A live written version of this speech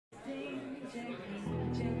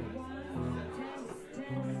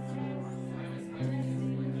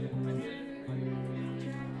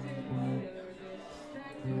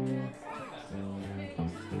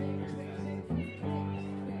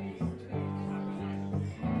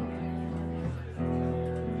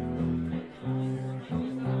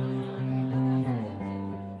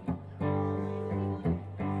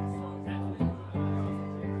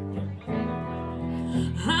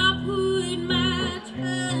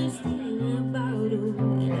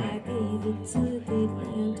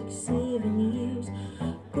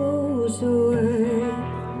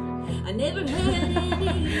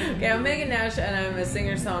Okay, I'm Megan Nash, and I'm a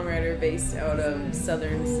singer-songwriter based out of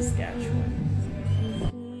southern Saskatchewan.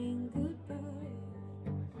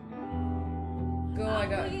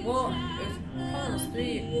 It was almost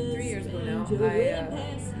three years ago now.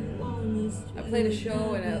 I played a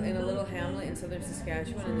show in a little hamlet in southern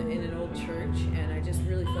Saskatchewan in an old church, and I just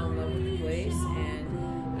really fell in love with the place,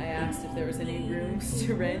 and I asked if there was any rooms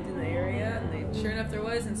to rent in the area, and sure enough there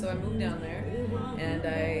was, and so I moved down there, and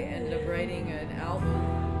I ended up writing an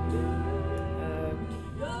album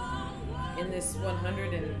in this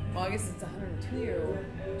 100 and, well, I guess it's a 102-year-old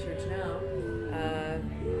church now, but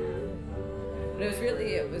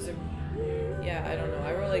I don't know,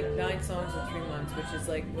 I wrote like 9 songs in 3 months, which is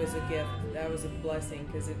like, was a gift. That was a blessing,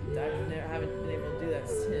 because I haven't been able to do that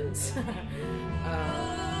since.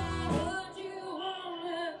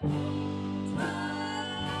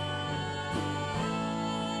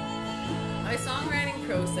 My songwriting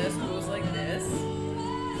process goes like this. No,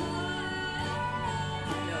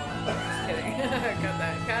 I'm just kidding. Cut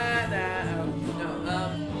that out. No,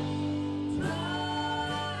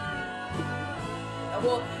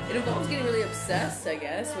 well, it involves getting really obsessed, I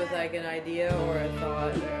guess, with like an idea or a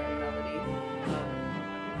thought or a melody.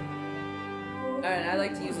 And I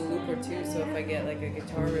like to use a loop or two, so if I get like a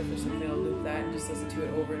guitar riff or something, I'll loop that and just listen to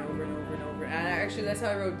it over and over and over and over. And actually, that's how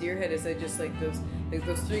I wrote Deerhead, is I just like those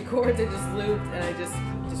 3 chords I just looped, and I just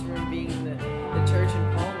remember being in the church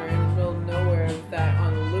in Palmer in the middle of nowhere with that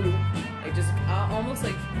on the loop. Like just almost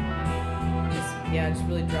like just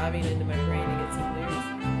really driving into my brain to get some lyrics.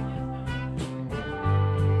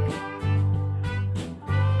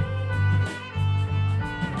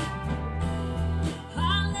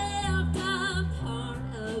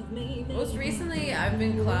 Most recently, I've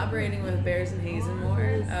been collaborating with Bears In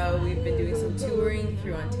Hazenmore. We've been doing some touring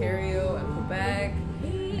through Ontario and Quebec,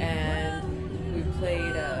 and we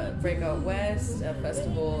played Breakout West, a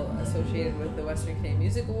festival associated with the Western Canadian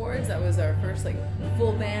Music Awards. That was our first like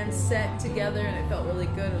full band set together, and it felt really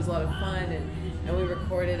good. It was a lot of fun, and we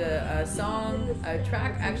recorded a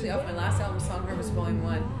track actually off my last album, Song Harvest Volume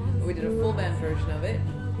 1. But we did a full band version of it.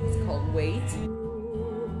 It's called Wait.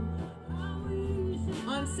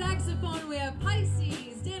 On saxophone, we have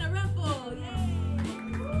Pisces, Dana Rempel, yay!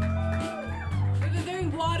 We have a very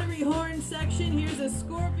watery horn section. Here's a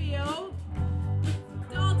Scorpio.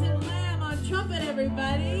 Dalton Lamb on trumpet,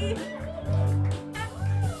 everybody.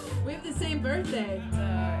 We have the same birthday.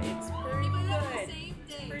 It's pretty good.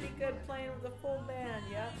 It's pretty good playing with a full band,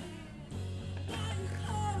 yep.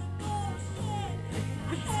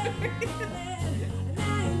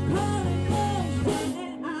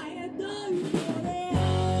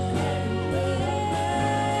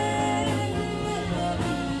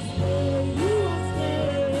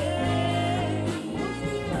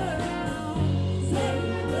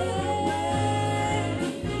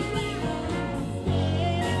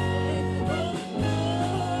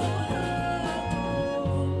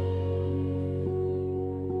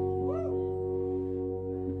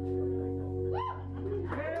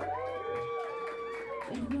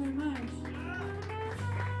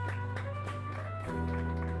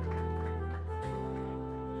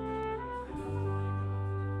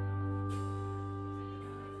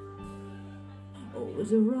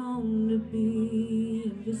 Was it wrong to be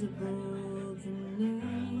invisible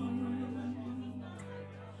tonight?